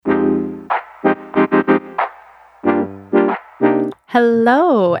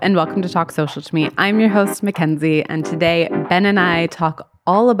Hello, and welcome to Talk Social to Me. I'm your host, Mackenzie, and today Ben and I talk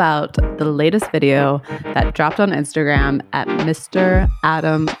all about the latest video that dropped on Instagram at Mr.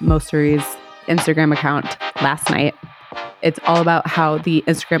 Adam Mosseri's Instagram account last night. It's all about how the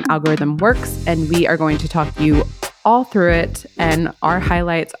Instagram algorithm works, and we are going to talk you all through it and our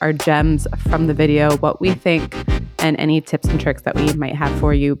highlights, our gems from the video, what we think, and any tips and tricks that we might have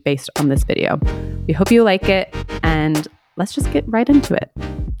for you based on this video. We hope you like it, and let's just get right into it.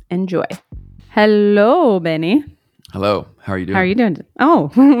 Enjoy. Hello, Benny. Hello. How are you doing? How are you doing?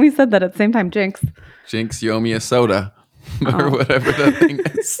 Oh, we said that at the same time. Jinx. Jinx, you owe me a soda. Or whatever that thing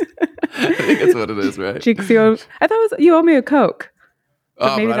is. I think that's what it is, right? Jinx, I thought it was you owe me a Coke.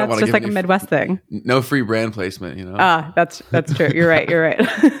 But Oh, maybe but I don't that's wanna just give like a any Midwest thing. No free brand placement, you know? That's true. You're right.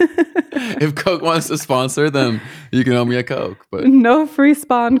 If Coke wants to sponsor, then you can owe me a Coke. But No free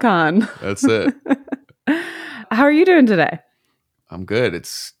Spawn Con. that's it. How are you doing today? I'm good.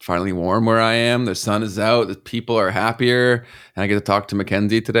 It's finally warm where I am. The sun is out. The people are happier. And I get to talk to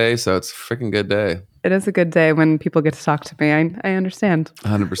Mackenzie today. So it's a freaking good day. It is a good day when people get to talk to me. I understand.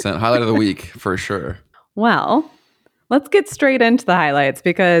 100%. Highlight of the week for sure. Well, let's get straight into the highlights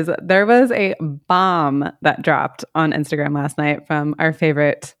because there was a bomb that dropped on Instagram last night from our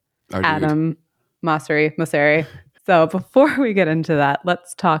favorite Our dude. Adam Mosseri. So before we get into that,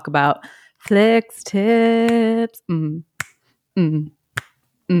 let's talk about Flex tips.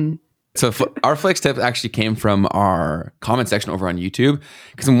 So our Flex tips actually came from our comment section over on YouTube.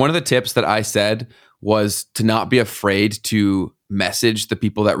 Because one of the tips that I said was to not be afraid to message the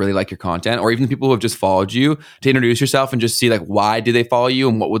people that really like your content, or even the people who have just followed you, to introduce yourself and just see like, why do they follow you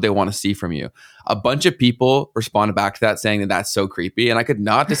and what would they want to see from you? A bunch of people responded back to that saying that that's so creepy. And I could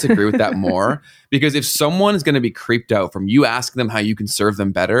not disagree with that more, because if someone is going to be creeped out from you asking them how you can serve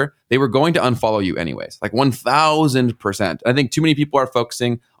them better, they were going to unfollow you anyways, like 1000%. I think too many people are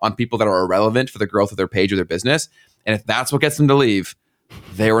focusing on people that are irrelevant for the growth of their page or their business. And if that's what gets them to leave,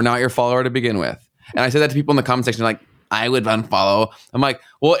 they were not your follower to begin with. And I said that to people in the comment section, like, I would unfollow. I'm like,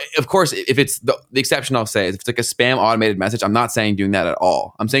 well, of course, if it's the exception I'll say is if it's like a spam automated message, I'm not saying doing that at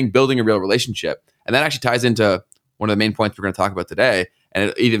all. I'm saying building a real relationship. And that actually ties into one of the main points we're going to talk about today. And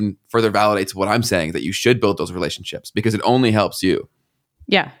it even further validates what I'm saying, that you should build those relationships because it only helps you.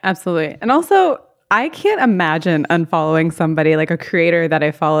 Yeah, absolutely. And also, I can't imagine unfollowing somebody like a creator that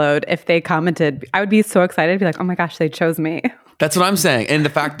I followed if they commented. I would be so excited to be like, oh my gosh, they chose me. That's what I'm saying. And the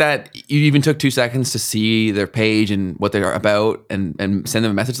fact that you even took 2 seconds to see their page and what they are about and send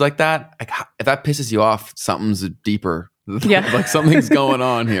them a message like that, like, if that pisses you off, something's deeper. Yeah. Like something's going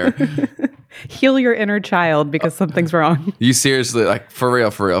on here. Heal your inner child because something's wrong. You seriously, like for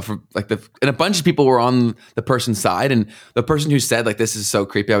real, and a bunch of people were on the person's side, and the person who said like, this is so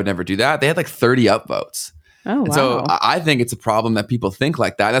creepy, I would never do that, they had like 30 upvotes. Oh, wow. And so I think it's a problem that people think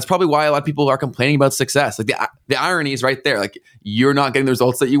like that. That's probably why a lot of people are complaining about success. Like the irony is right there. Like you're not getting the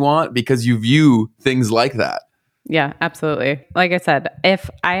results that you want because you view things like that. Yeah, absolutely. Like I said, if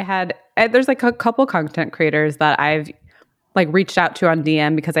I had, there's like a couple content creators that I've like reached out to on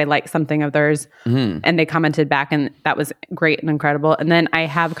DM because I like something of theirs and they commented back and that was great and incredible. And then I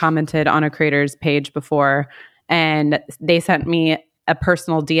have commented on a creator's page before and they sent me a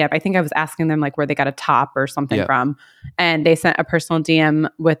personal DM. I think I was asking them like where they got a top or something from. And they sent a personal DM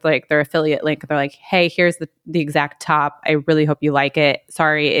with like their affiliate link. They're like, hey, here's the exact top. I really hope you like it.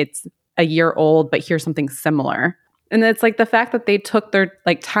 Sorry, it's a year old, but here's something similar. And it's like the fact that they took their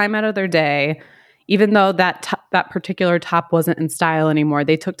like time out of their day, even though that particular top wasn't in style anymore,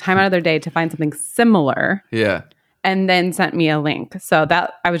 they took time out of their day to find something similar. Yeah. And then sent me a link. So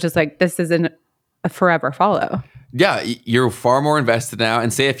that I was just like, this isn't a forever follow. Yeah, you're far more invested now.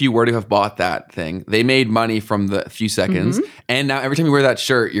 And say if you were to have bought that thing, they made money from the few seconds. And now every time you wear that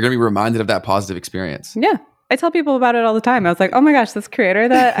shirt, you're going to be reminded of that positive experience. Yeah. I tell people about it all the time. I was like, oh my gosh, this creator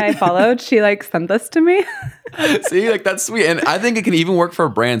that I followed, she like sent this to me. See, like that's sweet. And I think it can even work for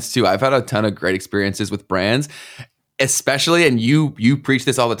brands too. I've had a ton of great experiences with brands, especially, and you preach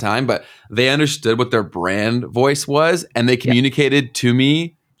this all the time, but they understood what their brand voice was and they communicated to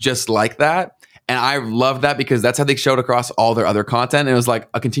me just like that. And I love that because that's how they showed across all their other content. And it was like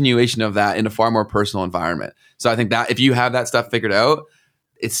a continuation of that in a far more personal environment. So I think that if you have that stuff figured out,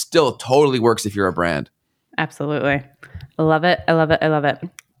 it still totally works if you're a brand. Absolutely. I love it. I love it. I love it.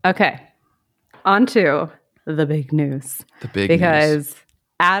 Okay. On to the big news. The big because news.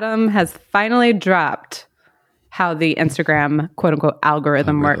 Adam has finally dropped how the Instagram quote unquote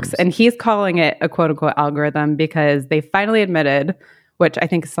algorithm works. And he's calling it a quote unquote algorithm because they finally admitted, which I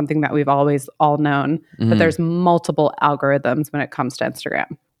think is something that we've always all known, but there's multiple algorithms when it comes to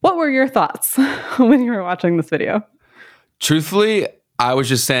Instagram. What were your thoughts when you were watching this video? Truthfully, I was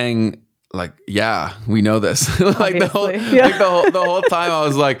just saying, like, yeah, we know this. Like the whole time I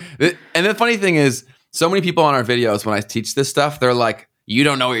was like, and the funny thing is, so many people on our videos, when I teach this stuff, they're like, you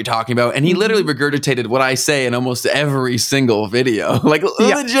don't know what you're talking about. And he literally regurgitated what I say in almost every single video. Like,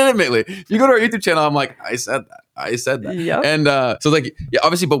 legitimately. If you go to our YouTube channel, I'm like, I said that. Yep. And so like, yeah,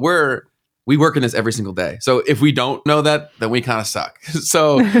 obviously, but we work in this every single day. So if we don't know that, then we kind of suck.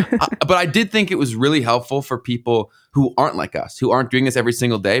 So, but I did think it was really helpful for people who aren't like us, who aren't doing this every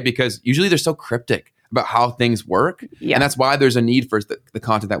single day, because usually they're so cryptic about how things work. Yeah. And that's why there's a need for the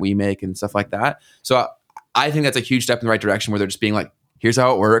content that we make and stuff like that. So I think that's a huge step in the right direction, where they're just being like, here's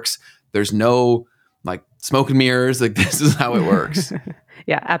how it works. There's no like smoke and mirrors. Like, this is how it works.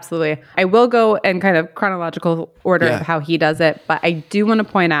 Yeah, absolutely. I will go in kind of chronological order of how he does it, but I do want to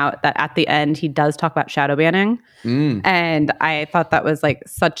point out that at the end, he does talk about shadow banning. And I thought that was like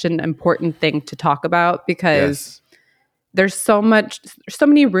such an important thing to talk about, because there's so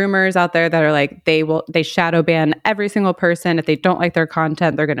many rumors out there that are like, they shadow ban every single person. If they don't like their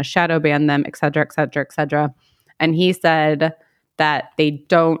content, they're going to shadow ban them, et cetera, et cetera, et cetera. And he said that they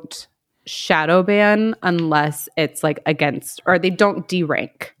don't shadow ban unless it's like against, or they don't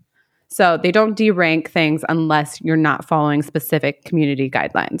derank. So they don't derank things unless you're not following specific community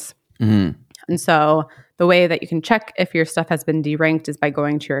guidelines. And so the way that you can check if your stuff has been deranked is by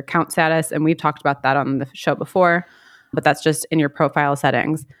going to your account status. And we've talked about that on the show before, but that's just in your profile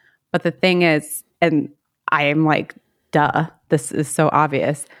settings. But the thing is, and I am like, duh, this is so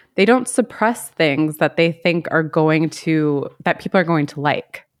obvious. They don't suppress things that they think that people are going to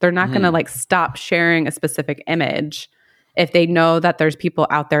like. They're not going to like stop sharing a specific image if they know that there's people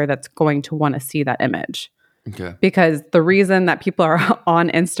out there that's going to want to see that image. Okay. Because the reason that people are on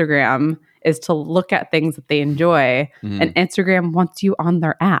Instagram is to look at things that they enjoy, and Instagram wants you on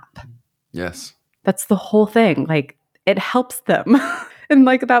their app. Yes. That's the whole thing. Like, it helps them. And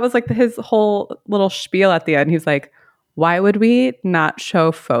like, that was like his whole little spiel at the end. He's like, why would we not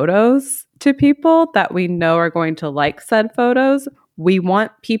show photos to people that we know are going to like said photos? We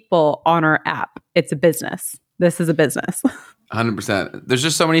want people on our app. It's a business. This is a business. 100%. There's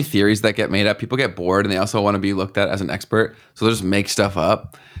just so many theories that get made up. People get bored and they also want to be looked at as an expert. So they'll just make stuff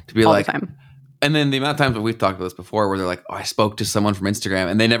up to be all like, the time. And then the amount of times that we've talked about this before, where they're like, oh, I spoke to someone from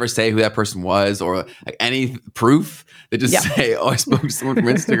Instagram, and they never say who that person was or like any proof. They just say, oh, I spoke to someone from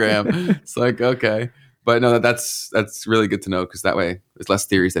Instagram. It's like, okay. But no, that's really good to know, because that way there's less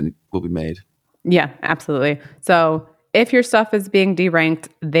theories that will be made. Yeah, absolutely. So if your stuff is being deranked,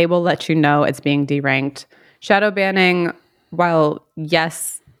 they will let you know it's being deranked. Shadow banning, while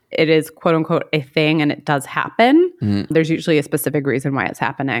yes, it is quote unquote a thing and it does happen, there's usually a specific reason why it's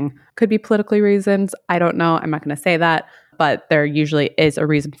happening. Could be politically reasons. I don't know. I'm not going to say that, but there usually is a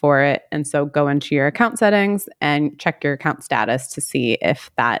reason for it. And so go into your account settings and check your account status to see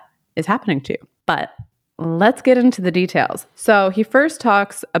if that is happening to you. But let's get into the details. So he first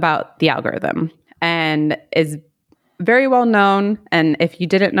talks about the algorithm, and is very well known. And if you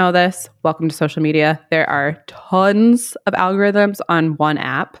didn't know this, welcome to social media. There are tons of algorithms on one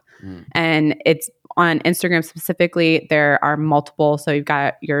app, and it's on Instagram specifically. There are multiple. So you've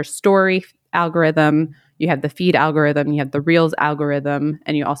got your story algorithm, you have the feed algorithm, you have the Reels algorithm,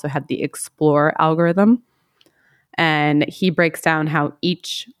 and you also have the Explore algorithm. And he breaks down how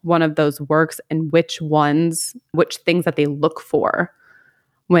each one of those works and which things that they look for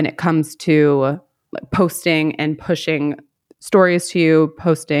when it comes to posting and pushing stories to you,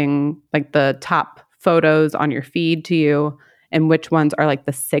 posting like the top photos on your feed to you, and which ones are like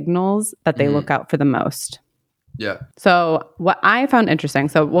the signals that they look out for the most. Yeah. So what I found interesting,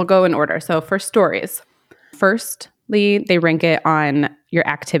 so we'll go in order. So for stories, firstly, they rank it on your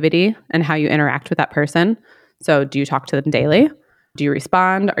activity and how you interact with that person. So do you talk to them daily? Do you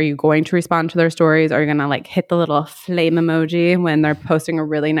respond? Are you going to respond to their stories? Are you going to like hit the little flame emoji when they're posting a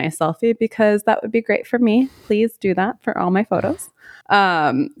really nice selfie? Because that would be great for me. Please do that for all my photos.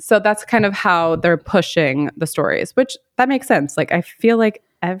 So that's kind of how they're pushing the stories, which that makes sense. Like, I feel like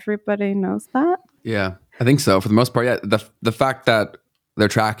everybody knows that. Yeah, I think so. For the most part, yeah. The fact that they're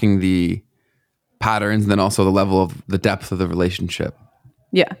tracking the patterns and then also the level of the depth of the relationship.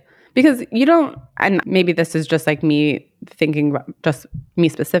 Yeah. Because you don't, and maybe this is just like me thinking, just me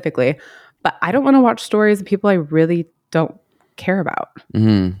specifically, but I don't want to watch stories of people I really don't care about.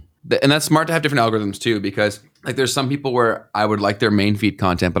 Mm-hmm. And that's smart to have different algorithms too, because like there's some people where I would like their main feed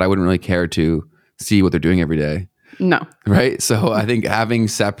content, but I wouldn't really care to see what they're doing every day. No. Right? So I think having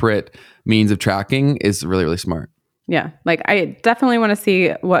separate means of tracking is really, really smart. Yeah. Like I definitely want to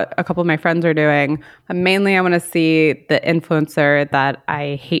see what a couple of my friends are doing. But mainly I want to see the influencer that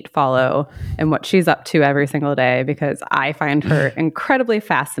I hate follow and what she's up to every single day because I find her incredibly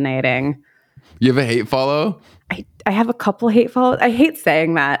fascinating. You have a hate follow? I have a couple hate follows. I hate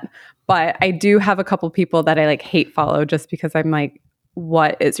saying that, but I do have a couple people that I like hate follow just because I'm like,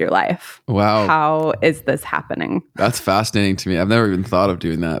 what is your life? Wow. How is this happening? That's fascinating to me. I've never even thought of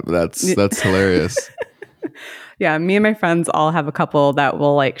doing that, but that's hilarious. Yeah, me and my friends all have a couple that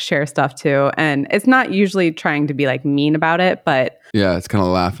will like share stuff too. And it's not usually trying to be like mean about it, but yeah, it's kind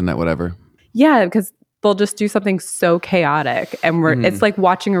of laughing at whatever. Yeah, because they'll just do something so chaotic and it's like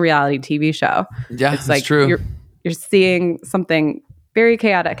watching a reality TV show. Yeah, it's like true. You're seeing something very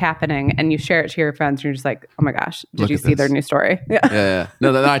chaotic happening and you share it to your friends and you're just like, oh my gosh, did you see their new story? Yeah.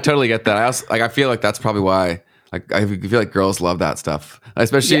 No, I totally get that. I also I feel like that's probably why I feel like girls love that stuff.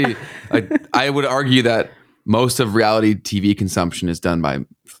 Especially I would argue that most of reality TV consumption is done by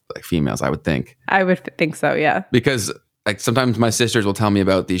like females, I would think. I would think so, yeah. Because like sometimes my sisters will tell me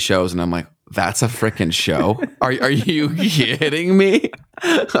about these shows and I'm like, that's a freaking show? Are you kidding me?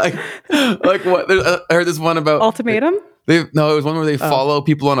 like what? I heard this one about Ultimatum? It was one where they follow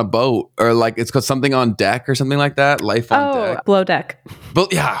people on a boat or like it's called something on deck or something like that. Life on deck. Below deck.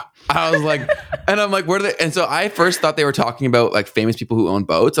 But yeah. I was like, and I'm like, where do they? And so I first thought they were talking about like famous people who own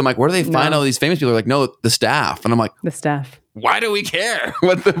boats. I'm like, where do they find all these famous people? They're like, no, the staff. And I'm like, the staff. Why do we care?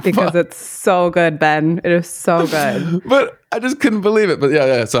 What the Because fuck? it's so good, Ben. It is so good. But I just couldn't believe it. But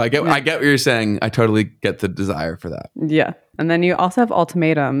yeah. So I get what you're saying. I totally get the desire for that. Yeah. And then you also have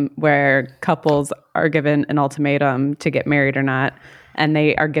ultimatum where couples are given an ultimatum to get married or not. And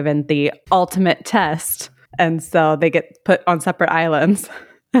they are given the ultimate test. And so they get put on separate islands.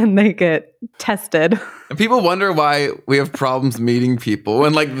 And they get tested. And people wonder why we have problems meeting people.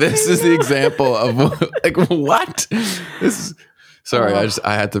 And like, this is the example of like, what? Sorry,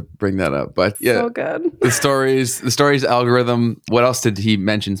 I had to bring that up. But yeah, so good. The stories algorithm. What else did he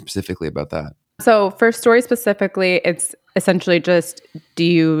mention specifically about that? So for stories specifically, it's essentially just, do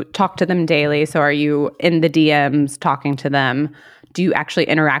you talk to them daily? So are you in the DMs talking to them? Do you actually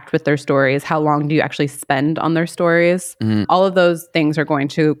interact with their stories? How long do you actually spend on their stories? Mm-hmm. All of those things are going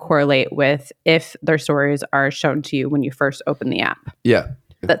to correlate with if their stories are shown to you when you first open the app. Yeah.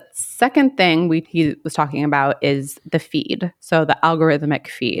 The second thing he was talking about is the feed. So the algorithmic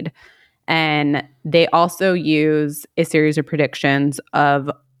feed. And they also use a series of predictions of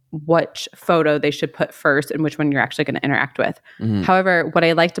which photo they should put first and which one you're actually going to interact with. Mm-hmm. However, what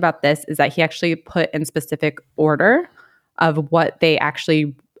I liked about this is that he actually put in specific order of what they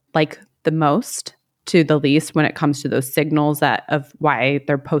actually like the most to the least when it comes to those signals of why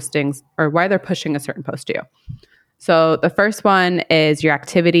they're posting or why they're pushing a certain post to you. So the first one is your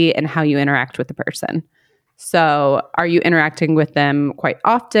activity and how you interact with the person. So are you interacting with them quite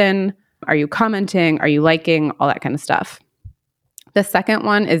often? Are you commenting? Are you liking? All that kind of stuff. The second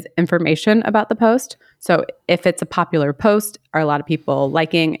one is information about the post. So if it's a popular post, are a lot of people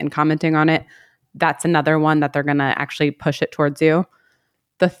liking and commenting on it? That's another one that they're going to actually push it towards you.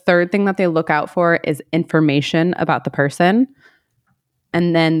 The third thing that they look out for is information about the person.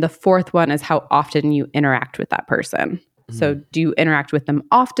 And then the fourth one is how often you interact with that person. Mm-hmm. So do you interact with them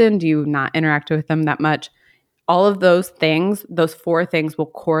often? Do you not interact with them that much? All of those things, those four things will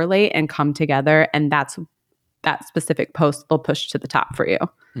correlate and come together. And that's that specific post they'll push to the top for you.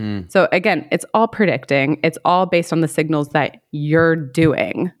 Mm. So again, it's all predicting. It's all based on the signals that you're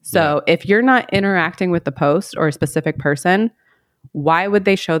doing. So if you're not interacting with the post or a specific person, why would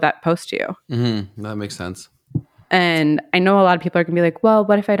they show that post to you? Mm-hmm. That makes sense. And I know a lot of people are going to be like, well,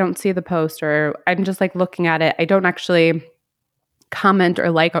 what if I don't see the post or I'm just like looking at it. I don't actually comment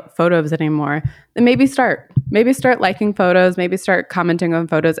or like photos anymore. Then maybe start liking photos, maybe start commenting on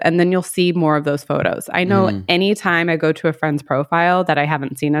photos, and then you'll see more of those photos. I know anytime I go to a friend's profile that I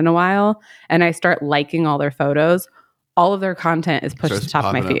haven't seen in a while and I start liking all their photos, all of their content is pushed to the top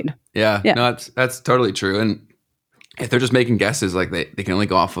of my feed. Yeah. No, that's totally true. And if they're just making guesses, like they can only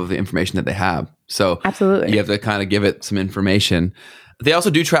go off of the information that they have. So absolutely, you have to kind of give it some information. They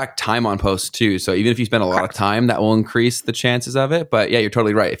also do track time on posts too. So even if you spend a lot of time, that will increase the chances of it. But yeah, you're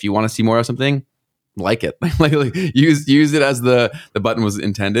totally right. If you want to see more of something, like it. like use it as the button was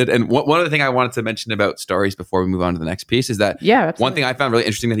intended. And one other thing I wanted to mention about stories before we move on to the next piece is that one thing I found really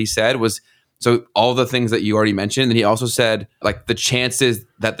interesting that he said was, so all the things that you already mentioned, and he also said like the chances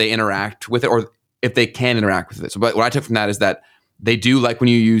that they interact with it or if they can interact with it. So but what I took from that is that they do like when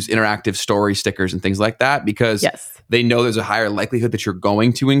you use interactive story stickers and things like that because they know there's a higher likelihood that you're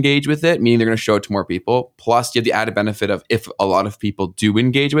going to engage with it, meaning they're going to show it to more people. Plus, you have the added benefit of if a lot of people do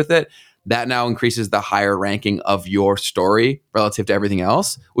engage with it, that now increases the higher ranking of your story relative to everything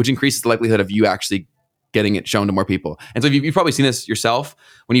else, which increases the likelihood of you actually getting it shown to more people. And so you've probably seen this yourself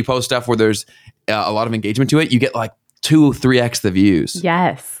when you post stuff where there's a lot of engagement to it, you get like 2-3x the views.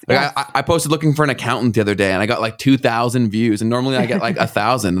 Yes. Like yes. I posted looking for an accountant the other day and I got like 2,000 views, and normally I get like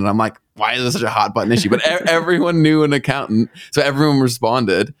 1,000, and I'm like, why is this such a hot button issue? But everyone knew an accountant, so everyone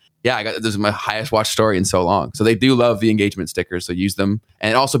responded. Yeah, this is my highest watched story in so long. So they do love the engagement stickers, so use them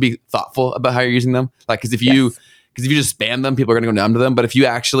and also be thoughtful about how you're using them. Like, because if you just spam them, people are going to go numb to them. But if you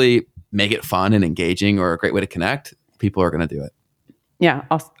actually make it fun and engaging or a great way to connect, people are going to do it. Yeah.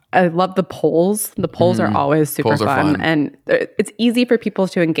 I love the polls. The polls are always super fun. And it's easy for people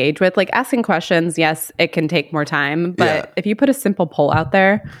to engage with. Like asking questions, yes, it can take more time. But if you put a simple poll out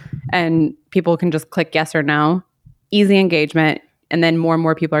there and people can just click yes or no, easy engagement. And then more and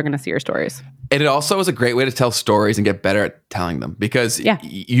more people are going to see your stories. And it also is a great way to tell stories and get better at telling them, because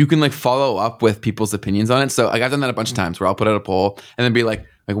you can like follow up with people's opinions on it. So like I've done that a bunch of times where I'll put out a poll and then be like,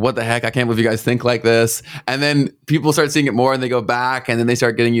 what the heck? I can't believe you guys think like this. And then people start seeing it more and they go back and then they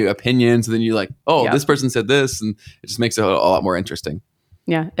start getting you opinions. And then you're like, oh, this person said this. And it just makes it a lot more interesting.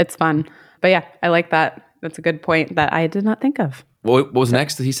 Yeah, it's fun. But yeah, I like that. That's a good point that I did not think of. What was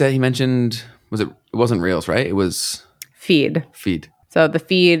next that he mentioned, it wasn't Reels, right? It was... Feed. So the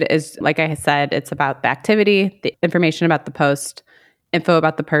feed is, like I said, it's about the activity, the information about the post, info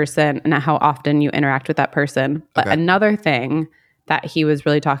about the person, and how often you interact with that person. But another thing that he was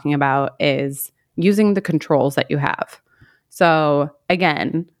really talking about is using the controls that you have. So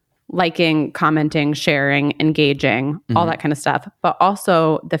again, liking, commenting, sharing, engaging, all that kind of stuff, but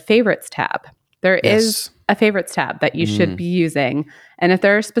also the favorites tab. There is a favorites tab that you should be using. And if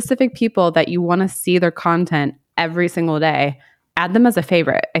there are specific people that you want to see their content every single day, add them as a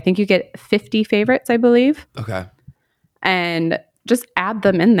favorite. I think you get 50 favorites, I believe. Okay. And just add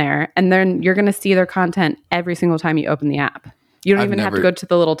them in there. And then you're going to see their content every single time you open the app. You don't even have to go to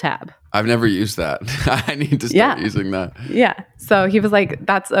the little tab. I've never used that. I need to start using that. Yeah. So he was like,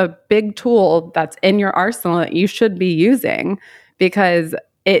 that's a big tool that's in your arsenal that you should be using, because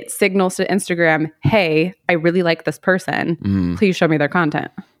it signals to Instagram, hey, I really like this person. Please show me their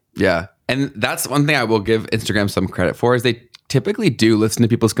content. Yeah. And that's one thing I will give Instagram some credit for, is they typically do listen to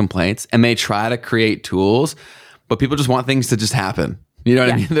people's complaints and they try to create tools, but people just want things to just happen. You know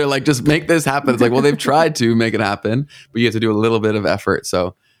what I mean? They're like, just make this happen. It's like, well, they've tried to make it happen, but you have to do a little bit of effort.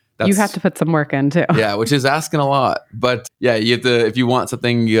 So you have to put some work in too. Yeah, which is asking a lot. But yeah, you have to, if you want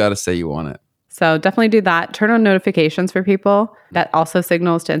something, you got to say you want it. So definitely do that. Turn on notifications for people. That also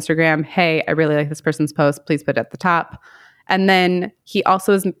signals to Instagram, hey, I really like this person's post. Please put it at the top. And then he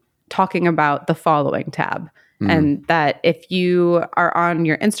also is talking about the following tab. And that if you are on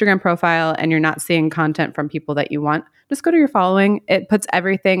your Instagram profile and you're not seeing content from people that you want, just go to your following. It puts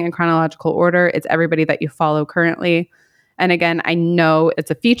everything in chronological order. It's everybody that you follow currently. And again, I know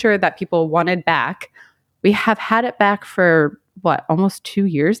it's a feature that people wanted back. We have had it back for almost 2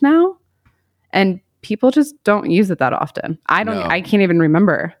 years now? And people just don't use it that often. I can't even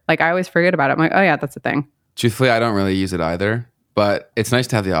remember. Like I always forget about it. I'm like, oh yeah, that's a thing. Truthfully, I don't really use it either, but it's nice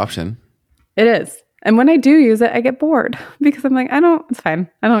to have the option. It is. And when I do use it, I get bored because I'm like, it's fine.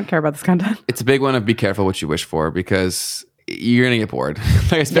 I don't care about this content. It's a big one of be careful what you wish for, because you're going to get bored.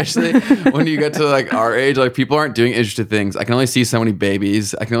 Like, especially when you get to like our age, like people aren't doing interesting things. I can only see so many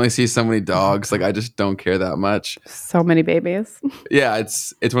babies. I can only see so many dogs. Like I just don't care that much. So many babies. Yeah.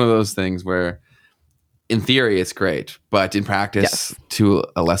 It's one of those things where in theory it's great, but in practice to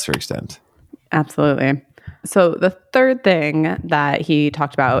a lesser extent. Absolutely. So the third thing that he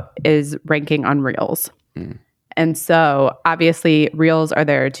talked about is ranking on Reels. And so obviously Reels are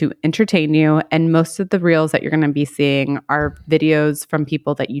there to entertain you. And most of the Reels that you're going to be seeing are videos from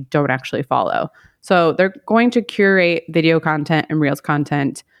people that you don't actually follow. So they're going to curate video content and Reels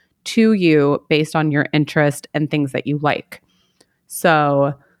content to you based on your interest and things that you like.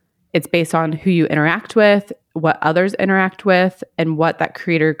 So it's based on who you interact with, what others interact with, and what that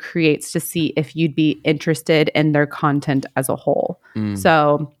creator creates to see if you'd be interested in their content as a whole.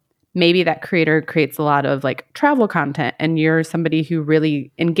 So maybe that creator creates a lot of like travel content and you're somebody who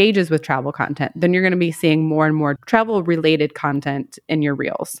really engages with travel content. Then you're going to be seeing more and more travel related content in your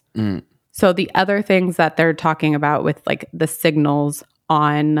Reels. So the other things that they're talking about with like the signals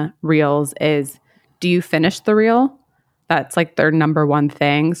on Reels is, do you finish the Reel? That's like their number one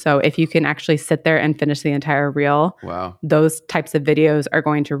thing. So if you can actually sit there and finish the entire Reel, those types of videos are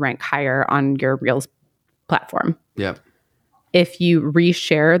going to rank higher on your Reels platform. Yep. If you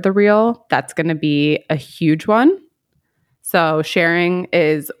reshare the Reel, that's going to be a huge one. So sharing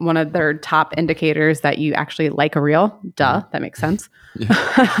is one of their top indicators that you actually like a reel. Duh, that makes sense.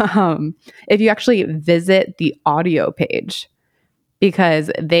 If you actually visit the audio page,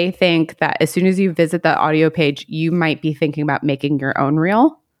 because they think that as soon as you visit the audio page, you might be thinking about making your own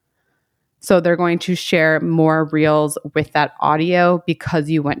reel. So they're going to share more reels with that audio because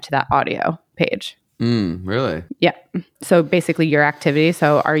you went to that audio page. Really? Yeah. So basically your activity.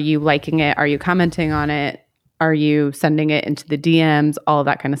 So are you liking it? Are you commenting on it? Are you sending it into the DMs? All of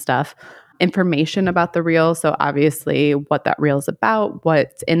that kind of stuff. Information about the reel. So obviously what that reel is about,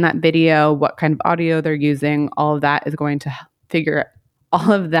 what's in that video, what kind of audio they're using, all of that is going to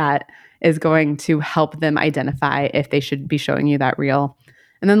all of that is going to help them identify if they should be showing you that reel.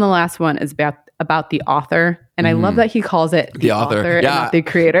 And then the last one is about the author. And I love that he calls it the author and not the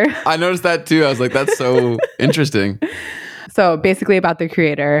creator. I noticed that too. I was like, that's so interesting. So basically about the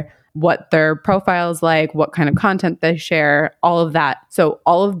creator, what their profile is like, what kind of content they share, all of that. So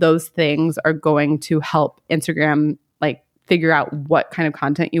all of those things are going to help Instagram like figure out what kind of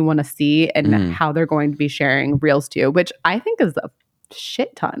content you want to see and how they're going to be sharing reels to you, which I think is a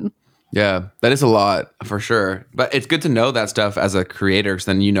shit ton. Yeah, that is a lot for sure. But it's good to know that stuff as a creator because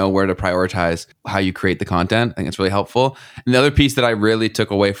then you know where to prioritize how you create the content. I think it's really helpful. And the other piece that I really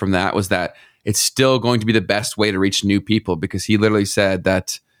took away from that was that it's still going to be the best way to reach new people because he literally said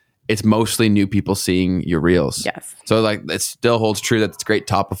that it's mostly new people seeing your reels. Yes. So like it still holds true that it's a great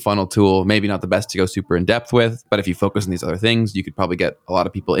top of funnel tool. Maybe not the best to go super in depth with, but if you focus on these other things, you could probably get a lot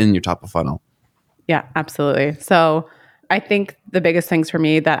of people in your top of funnel. Yeah, absolutely. So I think the biggest things for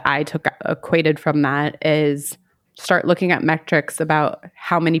me that I took equated from that is start looking at metrics about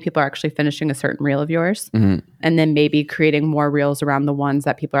how many people are actually finishing a certain reel of yours. And then maybe creating more reels around the ones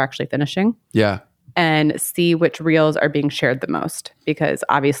that people are actually finishing. Yeah. And see which reels are being shared the most. Because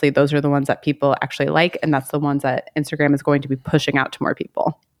obviously those are the ones that people actually like. And that's the ones that Instagram is going to be pushing out to more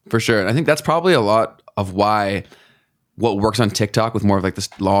people. For sure. And I think that's probably a lot of why what works on TikTok with more of like this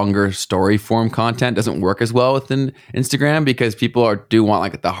longer story form content doesn't work as well within Instagram because people do want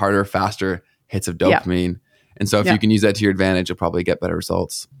like the harder, faster hits of dopamine. And so if you can use that to your advantage, you'll probably get better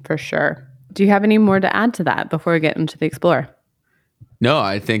results. For sure. Do you have any more to add to that before we get into the Explore? No,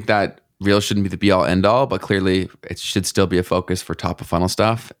 I think that Reels shouldn't be the be all end all, but clearly it should still be a focus for top of funnel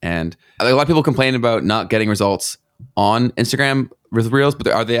stuff. And a lot of people complain about not getting results on Instagram with Reels, but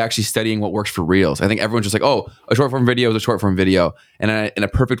are they actually studying what works for Reels? I think everyone's just like, oh, a short form video is a short form video. And in a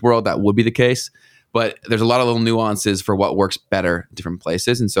perfect world, that would be the case. But there's a lot of little nuances for what works better in different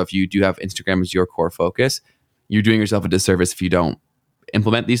places. And so if you do have Instagram as your core focus, you're doing yourself a disservice if you don't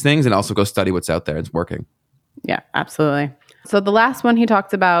implement these things and also go study what's out there. It's working. Yeah, absolutely. So the last one he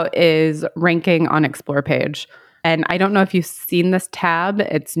talks about is ranking on Explore page. And I don't know if you've seen this tab.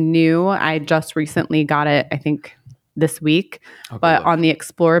 It's new. I just recently got it, I think, this week. Okay, but on the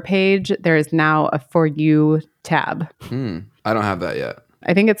Explore page, there is now a For You tab. I don't have that yet.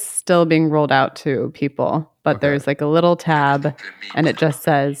 I think it's still being rolled out to people, but there's like a little tab and it just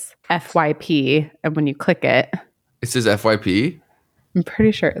says FYP. And when you click it, it says FYP? I'm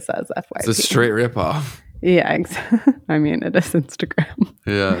pretty sure it says FYP. It's a straight ripoff. Yeah, I mean, it is Instagram.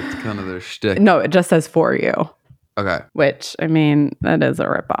 Yeah, it's kind of their shtick. No, it just says For You. Okay. Which, I mean, that is a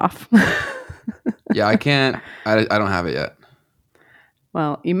ripoff. Yeah, I don't have it yet.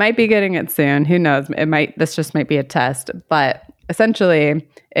 Well, you might be getting it soon. Who knows? This just might be a test. But essentially,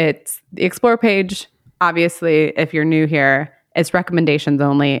 it's the Explore page. Obviously, if you're new here, it's recommendations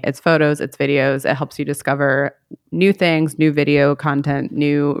only. It's photos, it's videos. It helps you discover new things, new video content,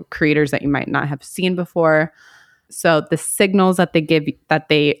 new creators that you might not have seen before. So the signals that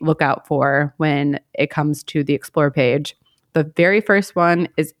they look out for when it comes to the Explore page, the very first one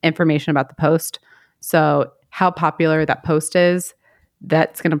is information about the post. So how popular that post is,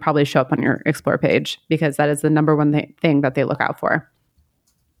 that's going to probably show up on your Explore page because that is the number one thing that they look out for.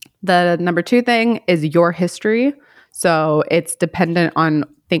 The number two thing is your history. So it's dependent on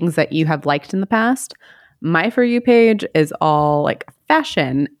things that you have liked in the past. My For You page is all like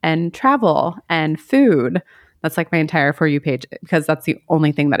fashion and travel and food. That's like my entire For You page because that's the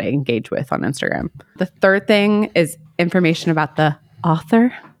only thing that I engage with on Instagram. The third thing is information about the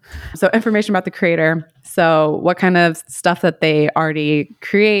author. So information about the creator. So what kind of stuff that they already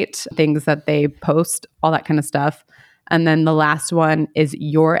create, things that they post, all that kind of stuff. And then the last one is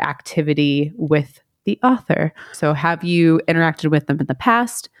your activity with the author. So have you interacted with them in the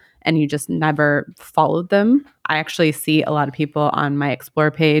past and you just never followed them? I actually see a lot of people on my Explore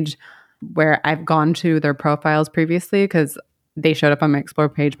page where I've gone to their profiles previously because they showed up on my Explore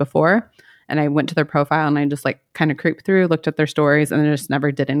page before. And I went to their profile and I just like kind of creeped through, looked at their stories, and I just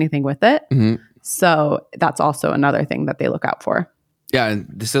never did anything with it. So that's also another thing that they look out for. Yeah,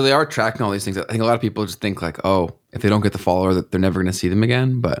 and so they are tracking all these things. I think a lot of people just think like, oh, if they don't get the follower, that they're never going to see them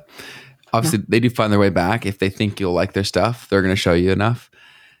again. But obviously, they do find their way back. If they think you'll like their stuff, they're going to show you enough.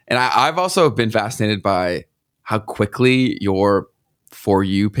 And I've also been fascinated by how quickly your For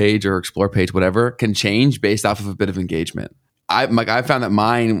You page or Explore page, whatever, can change based off of a bit of engagement. I found that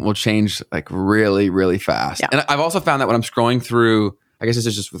mine will change like really, really fast. Yeah. And I've also found that when I'm scrolling through, I guess this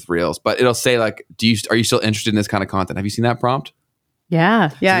is just with Reels, but it'll say like, are you still interested in this kind of content? Have you seen that prompt?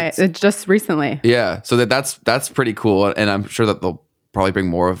 Yeah. It's just recently. Yeah. So that's pretty cool. And I'm sure that they'll probably bring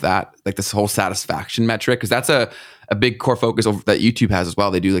more of that, like this whole satisfaction metric, because that's a big core focus that YouTube has as well.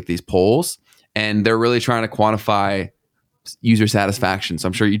 They do like these polls and they're really trying to quantify user satisfaction. So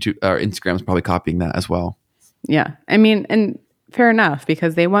I'm sure YouTube or Instagram is probably copying that as well. Yeah. I mean, and fair enough,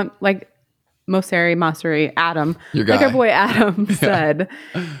 because they want like Mosseri, Adam, like our boy Adam said,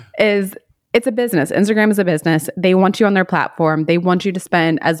 is it's a business. Instagram is a business. They want you on their platform. They want you to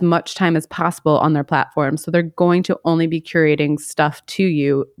spend as much time as possible on their platform. So they're going to only be curating stuff to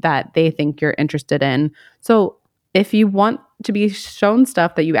you that they think you're interested in. So if you want to be shown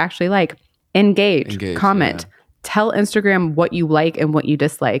stuff that you actually like, engage comment, tell Instagram what you like and what you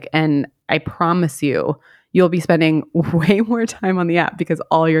dislike. And I promise you'll be spending way more time on the app because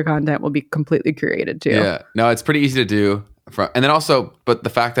all your content will be completely curated too. Yeah. No, it's pretty easy to do. And then also, but the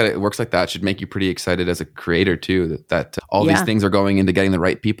fact that it works like that should make you pretty excited as a creator too, that all these things are going into getting the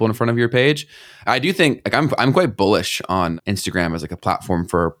right people in front of your page. I do think like I'm quite bullish on Instagram as like a platform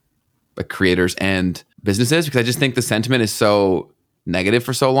for like creators and businesses, because I just think the sentiment is so negative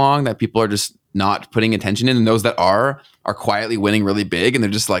for so long that people are just not putting attention in, and those that are quietly winning really big, and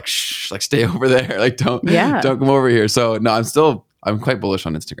they're just like, shh, like stay over there, like don't come over here. So no, I'm quite bullish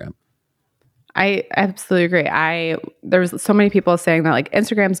on Instagram. I absolutely agree. There's so many people saying that like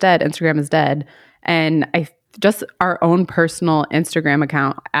Instagram is dead. And just our own personal Instagram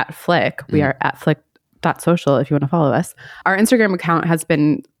account at Flick, we are at flick.social if you want to follow us. Our Instagram account has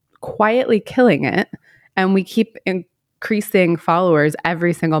been quietly killing it. And we keep increasing followers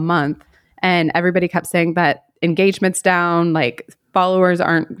every single month. And everybody kept saying that engagement's down, like followers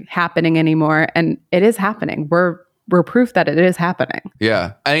aren't happening anymore. And it is happening. We're proof that it is happening.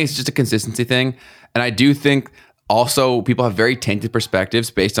 Yeah. I think it's just a consistency thing. And I do think also people have very tainted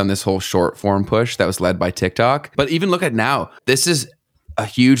perspectives based on this whole short form push that was led by TikTok. But even look at now, this is a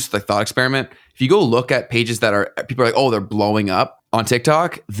huge like thought experiment. If you go look at pages that are, people are like, oh, they're blowing up on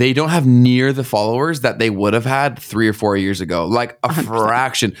TikTok, they don't have near the followers that they would have had 3 or 4 years ago. Like a 100%.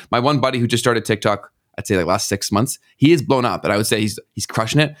 Fraction. My one buddy who just started TikTok, I'd say like last 6 months, he is blown up. And I would say he's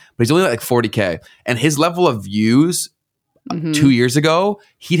crushing it, but he's only like 40K. And his level of views 2 years ago,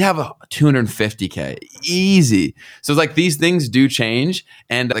 he'd have a 250K. Easy. So it's like these things do change.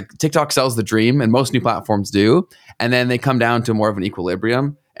 And like TikTok sells the dream, and most new platforms do. And then they come down to more of an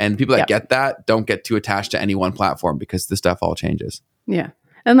equilibrium. And people that get that don't get too attached to any one platform because the stuff all changes. Yeah.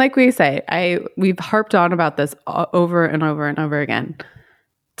 And like we say, we've harped on about this over and over and over again.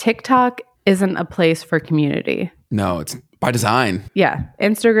 TikTok isn't a place for community. No, it's by design. Yeah.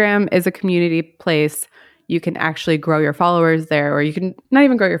 Instagram is a community place. You can actually grow your followers there, or you can not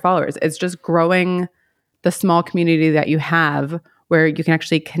even grow your followers. It's just growing the small community that you have where you can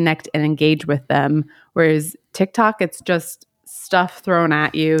actually connect and engage with them. Whereas TikTok, it's just stuff thrown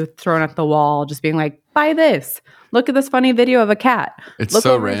at you, thrown at the wall, just being like, buy this. Look at this funny video of a cat. It's Look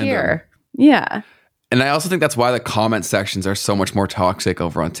so over random. here. Yeah. And I also think that's why the comment sections are so much more toxic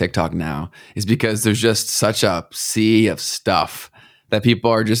over on TikTok now, is because there's just such a sea of stuff that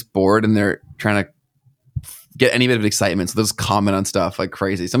people are just bored and they're trying to get any bit of excitement. So they'll just comment on stuff like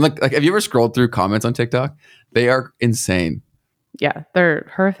crazy. So I'm like, have you ever scrolled through comments on TikTok? They are insane. Yeah,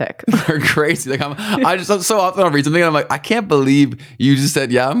 they're horrific. They're crazy. Like I just so often I'll read something and I'm like, I can't believe you just said,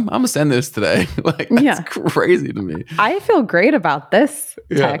 yeah, I'm gonna send this today. Like that's crazy to me. I feel great about this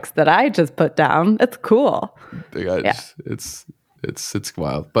text that I just put down. It's cool. It's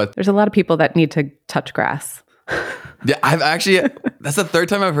wild. But there's a lot of people that need to touch grass. Yeah, that's the third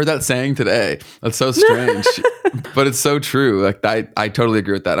time I've heard that saying today. That's so strange, but it's so true. Like I totally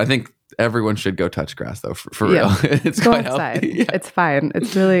agree with that. I think everyone should go touch grass though, for real. It's go quite outside. healthy. Yeah. It's fine.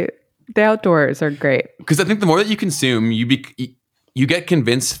 It's really, the outdoors are great. Because I think the more that you consume, you get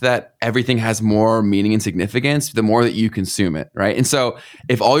convinced that everything has more meaning and significance the more that you consume it, right? And so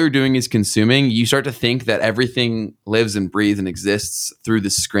if all you're doing is consuming, you start to think that everything lives and breathes and exists through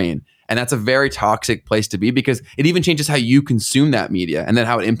the screen. And that's a very toxic place to be because it even changes how you consume that media and then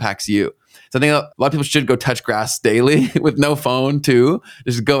how it impacts you. So I think a lot of people should go touch grass daily with no phone too.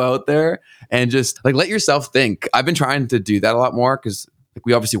 Just go out there and just like let yourself think. I've been trying to do that a lot more because like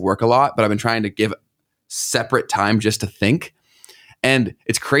we obviously work a lot, but I've been trying to give separate time just to think. And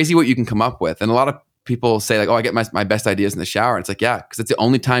it's crazy what you can come up with. And a lot of people say like, oh, I get my best ideas in the shower. And it's like, yeah, because it's the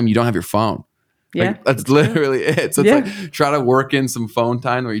only time you don't have your phone. Yeah. Like, that's literally it. So it's like, try to work in some phone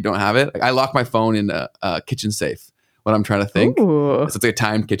time where you don't have it. Like, I lock my phone in a kitchen safe when I'm trying to think. So it's like a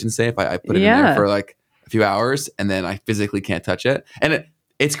timed kitchen safe. I put it in there for like a few hours and then I physically can't touch it. And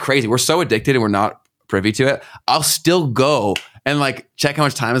it's crazy. We're so addicted and we're not privy to it. I'll still go and like check how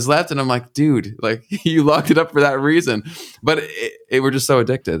much time is left. And I'm like, dude, like you locked it up for that reason. But we're just so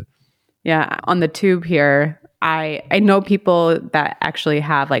addicted. Yeah. On the tube here, I know people that actually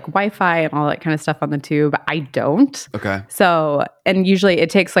have like Wi-Fi and all that kind of stuff on the tube. I don't. Okay. So, and usually it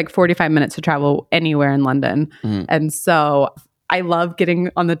takes like 45 minutes to travel anywhere in London. And so I love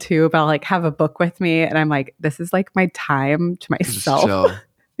getting on the tube. I'll like have a book with me and I'm like, this is like my time to myself.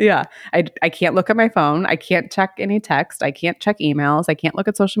 Yeah. I can't look at my phone. I can't check any text. I can't check emails. I can't look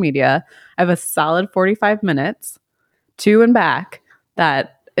at social media. I have a solid 45 minutes to and back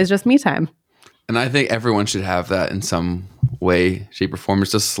that is just me time. And I think everyone should have that in some way, shape, or form.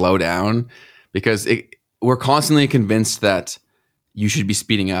 Is just slow down because we're constantly convinced that you should be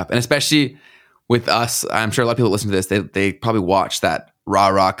speeding up. And especially with us, I'm sure a lot of people that listen to this, they probably watch that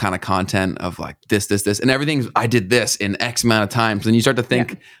rah kind of content of like this, and everything. I did this in X amount of times. And you start to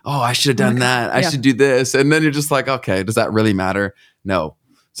think, oh, I should have done that. I should do this. And then you're just like, okay, does that really matter? No.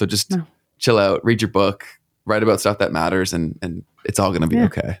 So just chill out, read your book, write about stuff that matters, and it's all going to be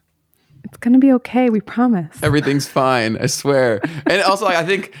okay. It's going to be okay. We promise. Everything's fine. I swear. And also, like, I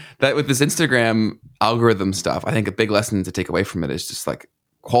think that with this Instagram algorithm stuff, I think a big lesson to take away from it is just like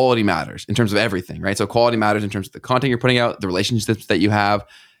quality matters in terms of everything, right? So quality matters in terms of the content you're putting out, the relationships that you have.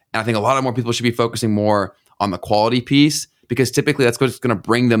 And I think a lot more people should be focusing more on the quality piece because typically that's what's going to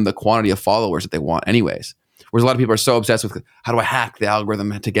bring them the quantity of followers that they want anyways. Whereas a lot of people are so obsessed with how do I hack the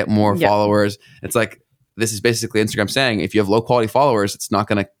algorithm to get more followers? It's like, this is basically Instagram saying, if you have low quality followers, it's not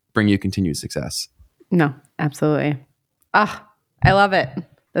going to bring you continued success. No, absolutely. I love it.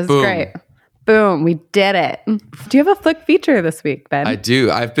 This is great. Boom. We did it. Do you have a Flick feature this week, Ben? I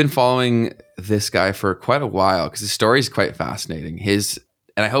do. I've been following this guy for quite a while because his story is quite fascinating. And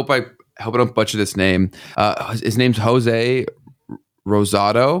I hope I don't butcher this name. His name's Jose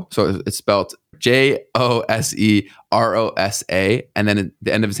Rosado. So it's spelled Joserosa. And then at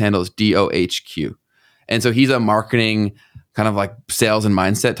the end of his handle is DOHQ. And so he's a marketing kind of like sales and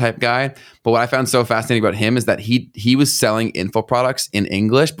mindset type guy. But what I found so fascinating about him is that he was selling info products in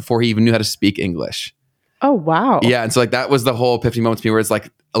English before he even knew how to speak English. Oh, wow. Yeah. And so like that was the whole epiphany moment to me where it's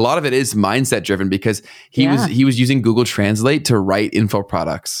like a lot of it is mindset driven because he was using Google Translate to write info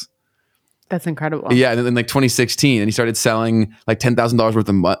products. That's incredible. Yeah. And then like 2016 and he started selling like $10,000 worth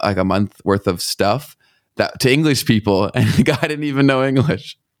of a month worth of stuff to English people. And the guy didn't even know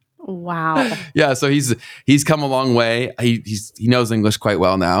English. Wow. Yeah, so he's come a long way. He knows English quite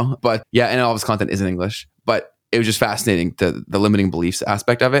well now, but yeah, and all of his content is in English. But it was just fascinating the limiting beliefs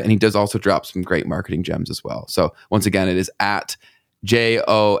aspect of it, and he does also drop some great marketing gems as well. So once again, it is at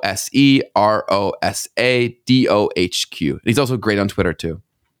JOSEROSADOHQ. And he's also great on Twitter too.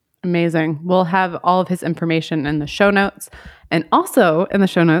 Amazing. We'll have all of his information in the show notes. And also in the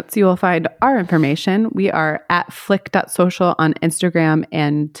show notes, you will find our information. We are at flick.social on Instagram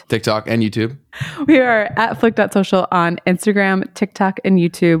and TikTok and YouTube. We are at flick.social on Instagram, TikTok, and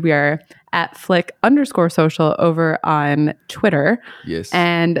YouTube. We are at flick_social over on Twitter. Yes.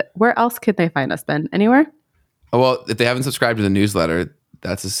 And where else could they find us, Ben? Anywhere? Oh, well, if they haven't subscribed to the newsletter,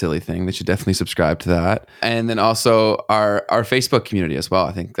 that's a silly thing. They should definitely subscribe to that. And then also our Facebook community as well.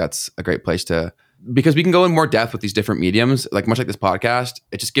 I think that's a great place because we can go in more depth with these different mediums, like much like this podcast.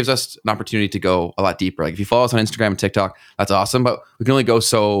 It just gives us an opportunity to go a lot deeper. Like if you follow us on Instagram and TikTok, that's awesome, but we can only go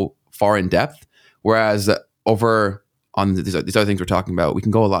so far in depth. Whereas over on these other things we're talking about, we can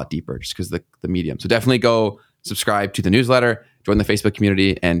go a lot deeper just because of the medium. So definitely go subscribe to the newsletter, join the Facebook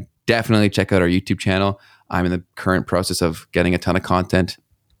community, and definitely check out our YouTube channel. I'm in the current process of getting a ton of content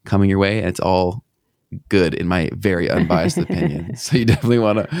coming your way, and it's all good in my very unbiased opinion. So you definitely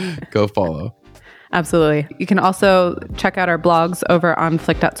want to go follow. Absolutely. You can also check out our blogs over on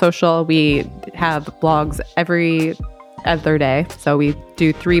flick.social. We have blogs every other day. So we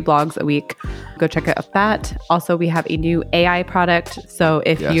do 3 blogs a week. Go check out that. Also, we have a new AI product. So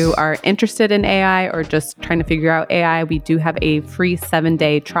if you are interested in AI or just trying to figure out AI, we do have a free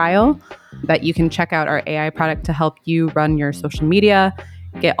 7-day trial that you can check out our AI product to help you run your social media,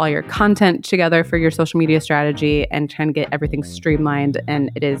 get all your content together for your social media strategy, and try and get everything streamlined. And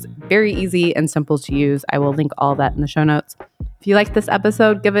it is very easy and simple to use. I will link all of that in the show notes. If you liked this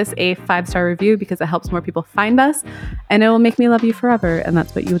episode, give us a 5-star review because it helps more people find us, and it will make me love you forever. And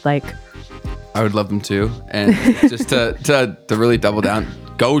that's what you would like. I would love them too. And just to really double down,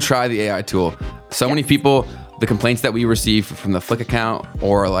 go try the AI tool. So many people, the complaints that we receive from the Flick account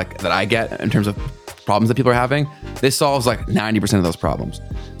or like that I get in terms of problems that people are having, this solves like 90% of those problems.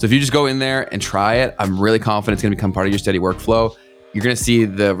 So if you just go in there and try it, I'm really confident it's going to become part of your steady workflow. You're going to see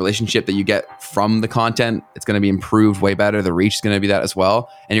the relationship that you get from the content. It's going to be improved way better. The reach is going to be that as well.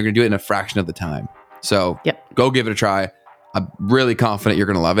 And you're going to do it in a fraction of the time. So go give it a try. I'm really confident you're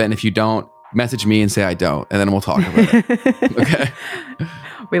going to love it. And if you don't, message me and say I don't, and then we'll talk about it. Okay.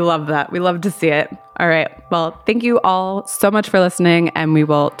 We love that. We love to see it. All right. Well, thank you all so much for listening, and we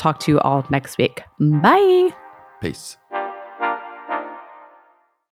will talk to you all next week. Bye. Peace.